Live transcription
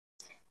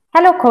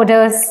Hello,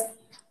 coders.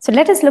 So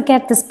let us look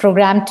at this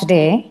program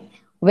today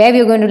where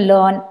we're going to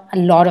learn a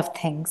lot of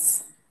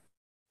things.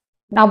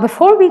 Now,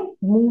 before we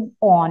move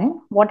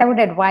on, what I would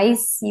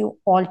advise you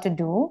all to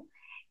do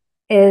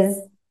is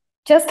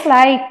just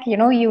like,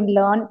 you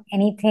learn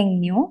anything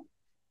new,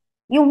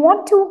 you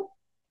want to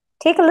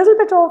take a little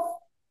bit of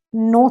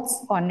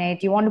notes on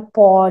it. You want to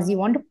pause, you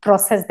want to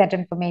process that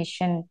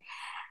information.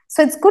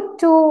 So it's good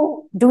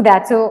to do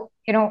that. So,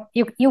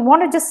 you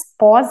want to just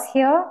pause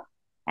here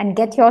and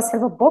get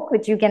yourself a book,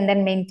 which you can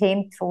then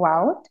maintain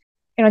throughout.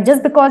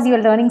 Just because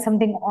you're learning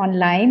something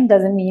online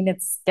doesn't mean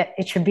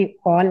it should be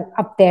all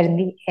up there in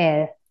the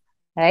air,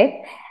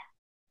 right?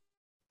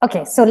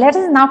 Okay, so let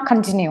us now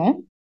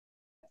continue.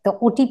 The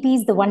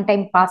OTPs, the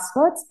one-time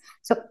passwords.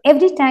 So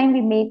every time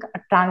we make a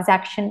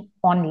transaction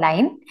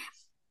online,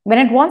 when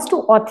it wants to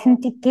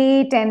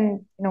authenticate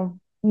and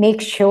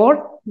make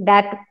sure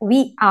that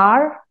we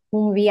are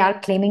whom we are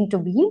claiming to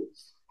be,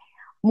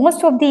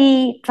 most of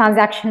the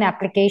transaction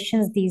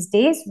applications these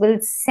days will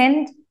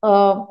send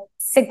a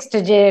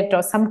 6-digit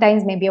or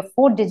sometimes maybe a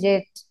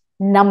 4-digit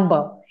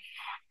number.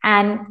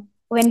 And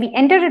when we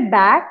enter it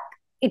back,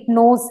 it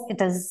knows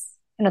it is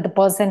the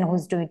person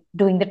who's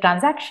doing the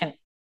transaction.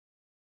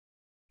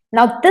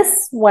 Now,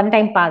 this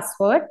one-time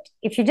password,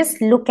 if you just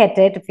look at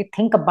it, if you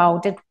think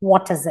about it,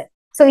 what is it?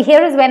 So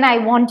here is when I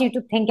want you to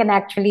think and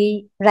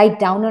actually write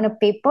down on a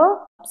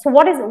paper. So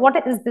what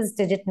is this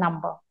digit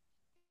number?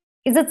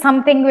 Is it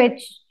something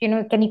which,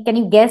 can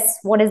you guess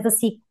what is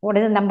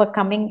the number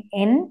coming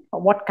in, or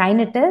what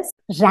kind it is?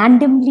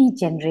 Randomly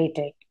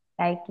generated,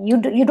 right? You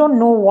don't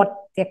know what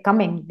they're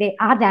coming. They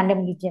are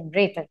randomly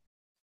generated.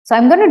 So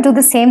I'm going to do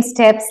the same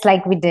steps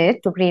like we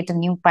did to create a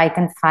new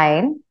Python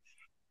file.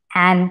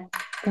 And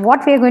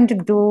what we're going to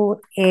do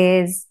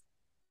is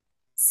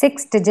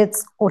 6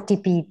 digits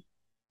OTP.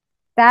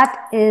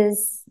 That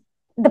is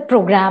the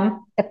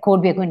program, the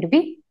code we're going to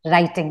be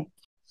writing.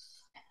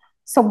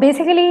 So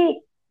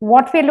basically,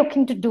 what we're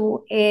looking to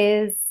do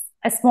is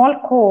a small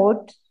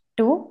code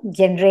to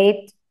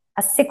generate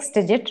a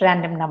 6-digit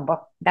random number.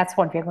 That's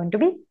what we're going to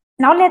be.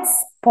 Now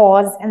let's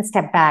pause and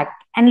step back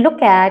and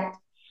look at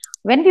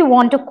when we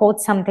want to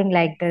code something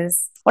like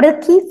this, what are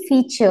the key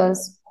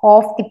features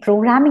of the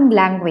programming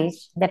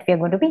language that we're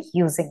going to be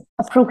using.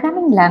 A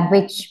programming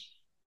language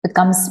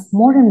becomes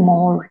more and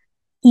more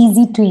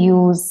easy to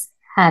use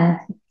and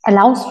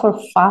allows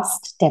for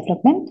fast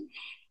development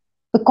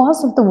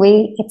because of the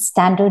way its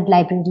standard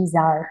libraries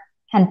are.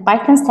 And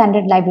Python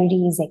standard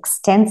library is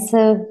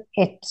extensive.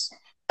 It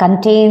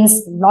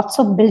contains lots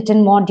of built-in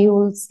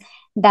modules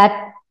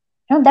that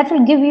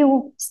will give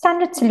you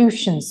standard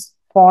solutions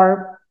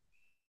for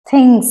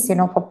things,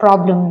 for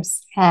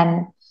problems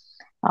and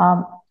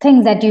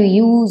things that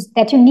you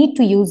need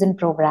to use in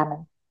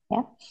programming.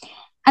 Yeah.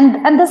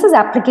 And this is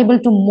applicable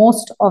to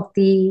most of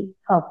the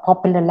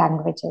popular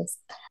languages.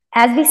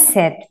 As we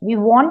said, we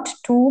want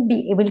to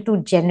be able to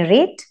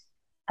generate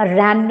a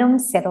random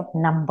set of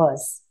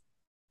numbers.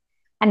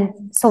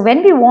 And so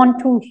when we want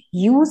to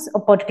use a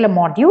particular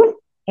module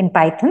in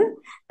Python,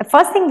 the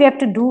first thing we have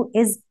to do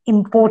is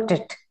import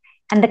it.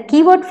 And the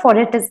keyword for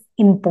it is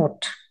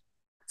import.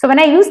 So when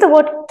I use the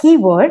word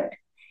keyword,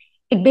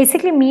 it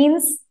basically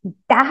means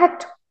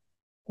that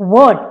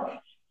word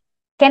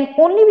can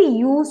only be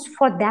used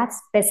for that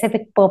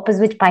specific purpose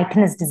which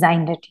Python has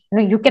designed it.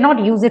 You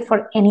cannot use it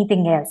for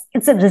anything else.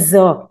 It's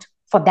reserved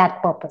for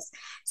that purpose.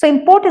 So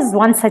import is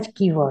one such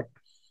keyword.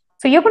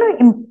 So you're going to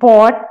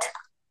import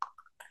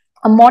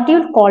a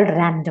module called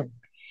random.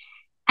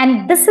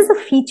 And this is a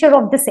feature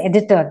of this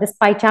editor, this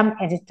PyCharm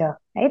editor,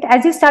 right?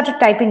 As you started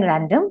typing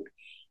random,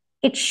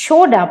 it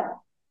showed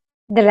up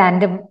the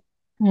random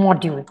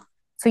module.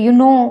 So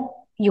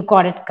you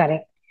got it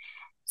correct.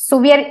 So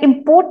we are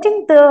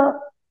importing the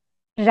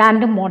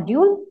random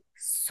module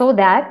so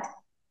that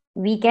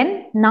we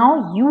can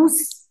now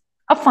use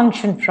a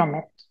function from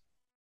it.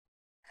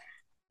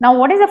 Now,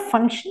 what is a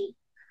function?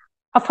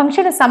 A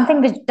function is something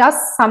which does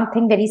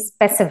something very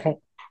specific.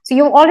 So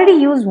you already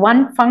used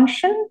one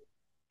function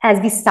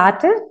as we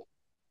started.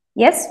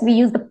 Yes, we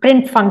used the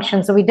print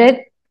function. So we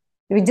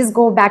just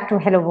go back to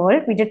hello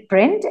world. We did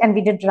print and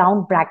we did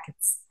round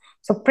brackets.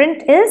 So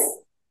print is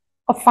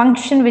a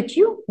function which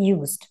you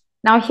used.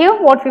 Now here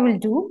what we will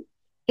do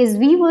is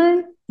we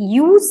will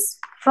use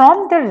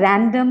from the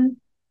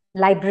random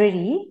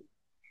library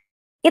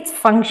its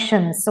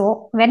functions.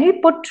 So when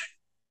we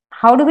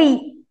how do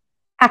we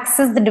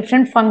access the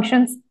different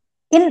functions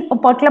in a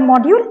particular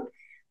module?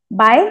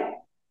 By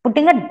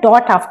putting a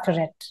dot after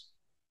it.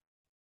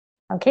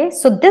 Okay,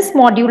 so this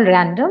module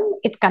random,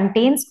 it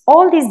contains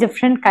all these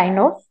different kind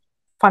of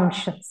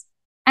functions.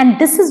 And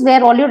this is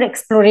where all your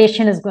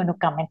exploration is going to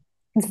come in.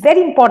 It's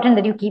very important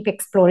that you keep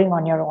exploring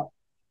on your own.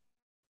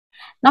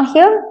 Now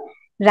here,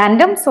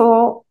 random.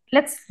 So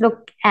let's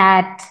look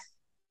at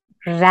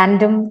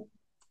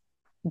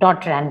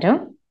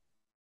random.random.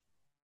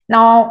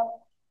 Now,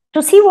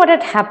 to see what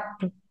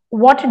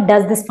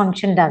does this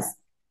function does.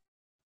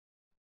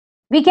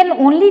 We can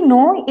only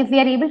know if we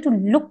are able to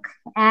look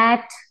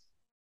at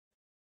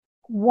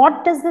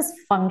what does this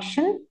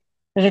function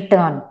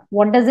return?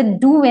 What does it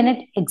do when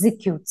it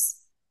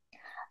executes?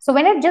 So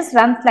when it just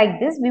runs like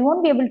this, we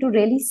won't be able to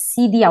really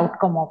see the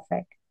outcome of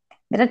it.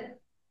 The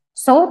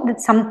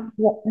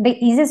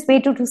easiest way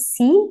to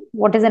see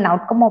what is an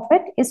outcome of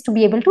it is to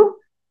be able to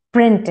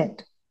print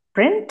it.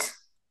 Print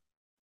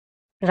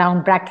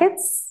round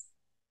brackets,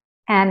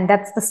 and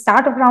that's the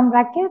start of round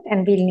bracket,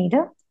 and we'll need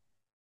a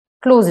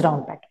close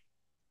round bracket.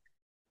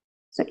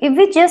 So if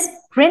we just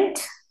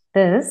print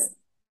this,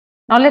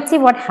 now let's see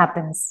what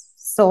happens.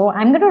 So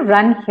I'm going to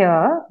run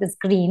here, this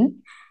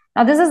green.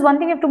 Now this is one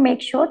thing you have to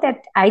make sure that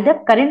either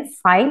current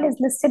file is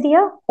listed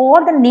here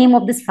or the name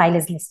of this file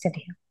is listed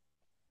here.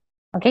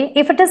 Okay,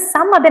 if it is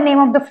some other name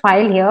of the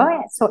file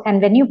here, so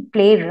and when you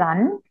play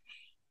run,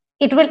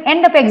 it will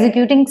end up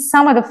executing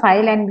some other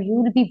file and you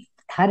will be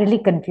thoroughly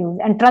confused.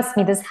 And trust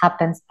me, this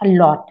happens a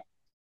lot.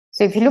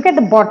 So if you look at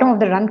the bottom of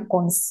the run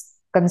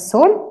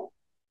console,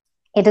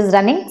 it is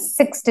running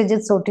 6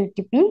 digits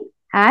OTP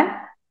and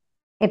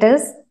it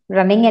is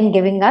running and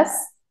giving us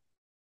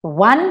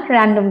one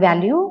random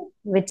value,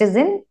 which is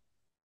in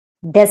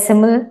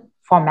decimal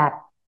format.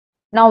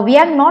 Now we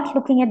are not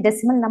looking at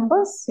decimal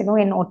numbers, in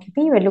OTP,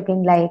 we're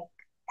looking like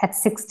at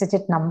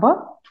 6-digit number.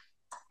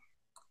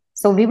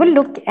 So we will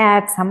look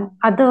at some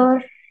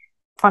other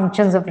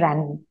functions of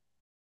random.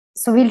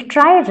 So we'll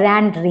try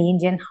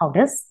randrange and how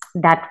does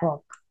that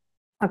work.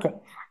 Okay,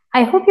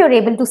 I hope you're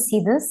able to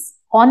see this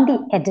on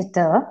the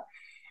editor.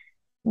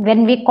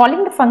 When we're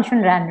calling the function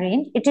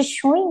randrange, it is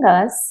showing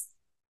us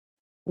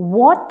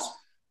what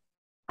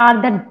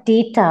are the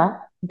data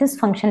this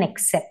function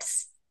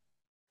accepts.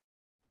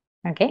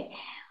 Okay,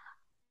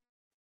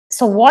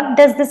 so what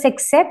does this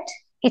accept?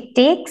 It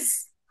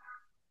takes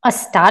a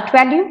start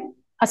value,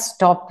 a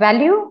stop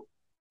value,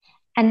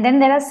 and then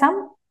there are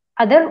some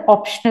other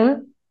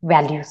optional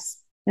values.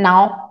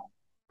 Now,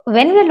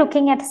 when we're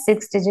looking at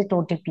 6-digit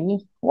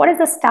OTP, what is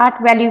the start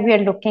value we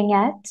are looking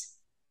at?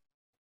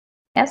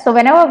 Yeah, so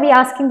whenever we're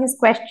asking these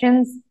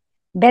questions,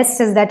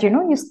 best is that,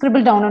 you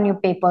scribble down on your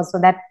paper so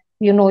that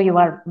you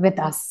are with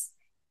us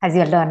as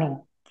you're learning.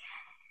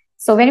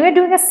 So when we're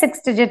doing a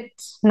 6-digit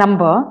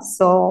number,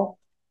 so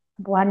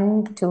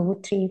 1, 2,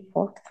 3,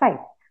 4, 5,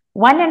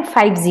 1 and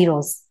 5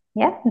 zeros.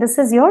 Yeah, this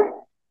is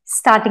your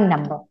starting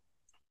number.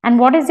 And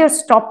what is your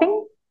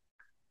stopping?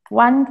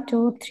 1,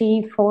 2,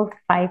 3, 4,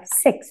 5,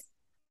 6.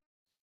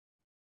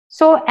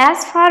 So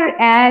as far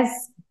as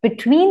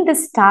between the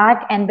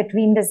start and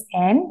between this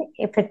end,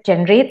 if it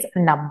generates a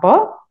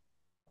number,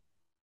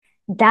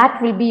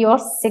 that will be your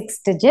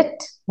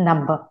 6-digit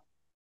number.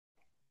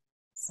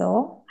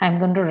 So I'm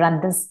going to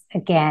run this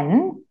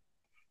again.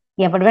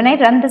 Yeah, but when I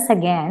run this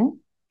again,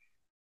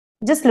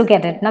 just look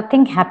at it.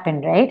 Nothing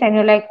happened, right? And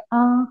you're like,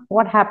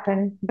 what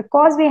happened?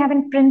 Because we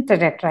haven't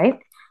printed it, right?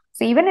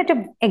 So even if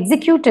it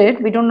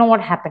executed, we don't know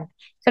what happened.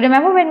 So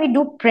remember when we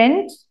do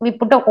print, we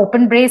put an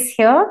open brace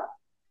here.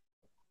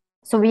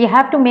 So we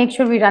have to make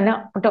sure we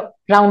put a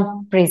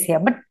round brace here.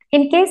 But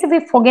in case if we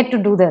forget to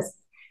do this,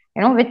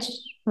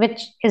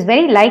 which is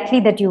very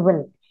likely that you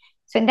will.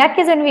 So in that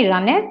case, when we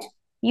run it,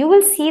 you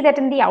will see that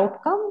in the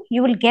outcome,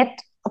 you will get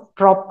a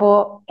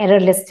proper error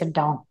listed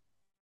down.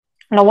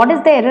 Now, what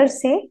does the error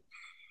say?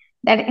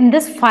 That in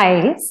this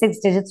file,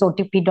 6digits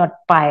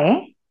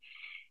otp.py,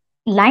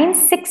 line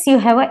 6, you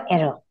have an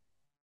error.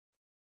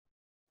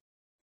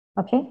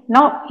 Okay.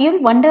 Now,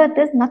 you'll wonder,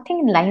 there's nothing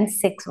in line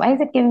 6. Why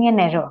is it giving an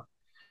error?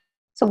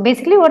 So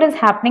basically what is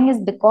happening is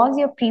because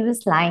your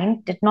previous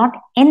line did not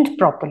end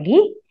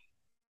properly,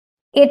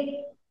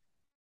 it's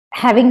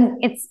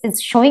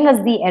showing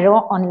us the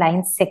error on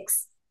line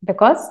 6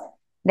 because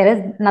there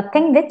is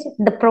nothing which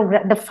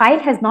the file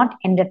has not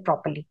ended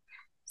properly.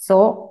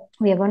 So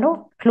we are going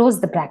to close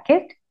the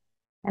bracket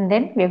and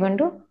then we are going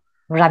to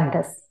run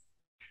this.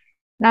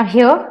 Now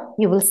here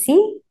you will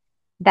see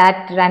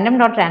that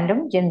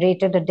random.random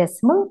generated a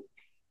decimal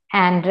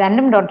and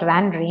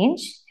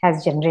random.randrange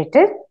has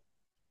generated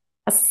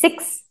a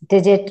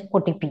 6-digit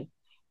OTP.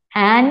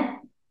 And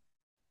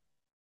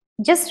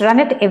just run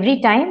it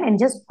every time and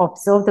just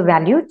observe the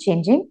value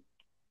changing.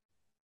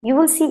 You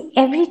will see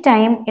every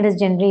time it is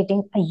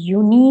generating a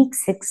unique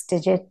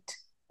 6-digit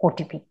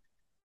OTP,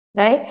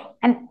 right?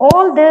 And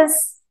all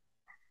this,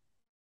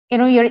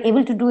 you're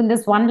able to do in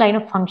this one line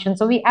of function.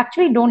 So we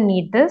actually don't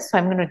need this. So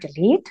I'm going to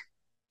delete.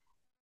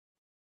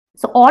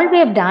 So all we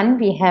have done,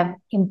 we have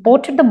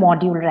imported the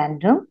module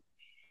random.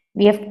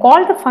 We have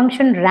called the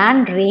function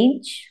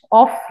randrange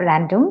of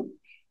random.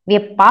 We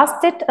have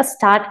passed it a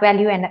start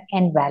value and an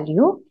end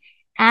value,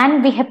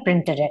 and we have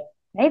printed it,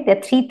 right? There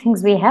are 3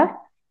 things we have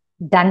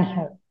done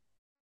here.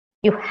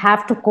 You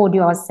have to code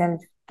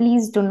yourself.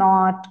 Please do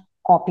not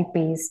copy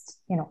paste,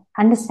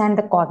 understand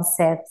the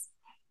concepts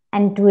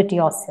and do it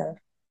yourself.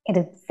 It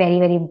is very,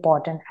 very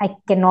important. I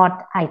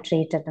cannot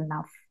iterate it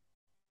enough.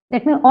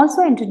 Let me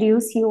also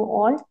introduce you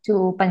all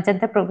to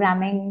Panchadda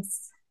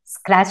Programming's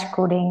Scratch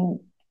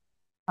coding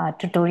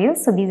tutorials.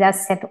 So these are a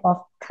set of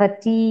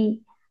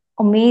 30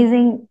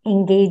 amazing,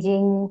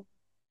 engaging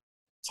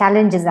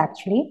challenges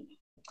actually.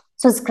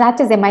 So Scratch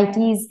is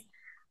MIT's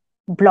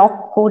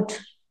block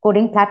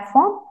coding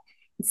platform.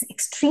 It's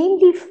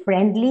extremely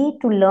friendly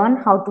to learn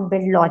how to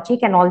build logic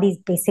and all these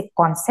basic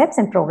concepts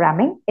in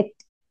programming.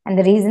 And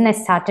the reason I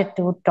started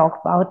to talk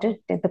about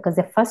it is because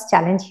the first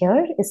challenge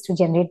here is to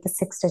generate the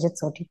 6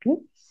 digits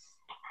OTP.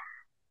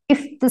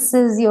 If this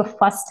is your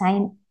first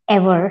time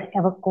ever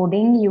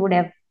coding, you would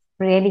have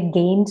really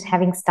gained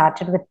having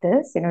started with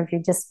this. If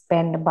you just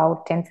spend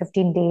about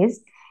 10-15 days,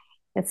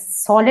 it's a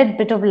solid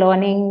bit of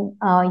learning.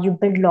 You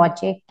build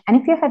logic. And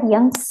if you have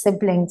young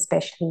siblings,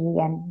 especially,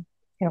 and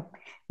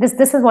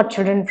this is what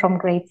children from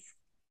grade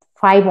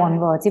 5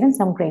 onwards, even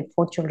some grade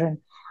 4 children,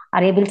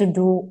 are able to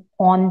do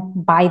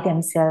on by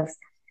themselves.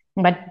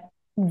 But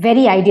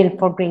very ideal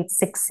for grade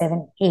 6,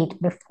 7,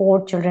 8,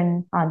 before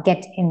children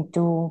get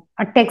into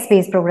a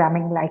text-based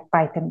programming like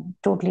Python.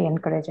 Totally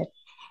encourage it.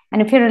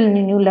 And if you're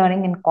new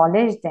learning in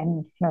college,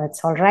 then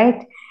it's all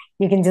right.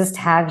 You can just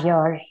have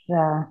your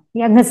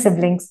younger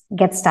siblings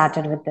get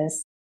started with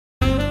this.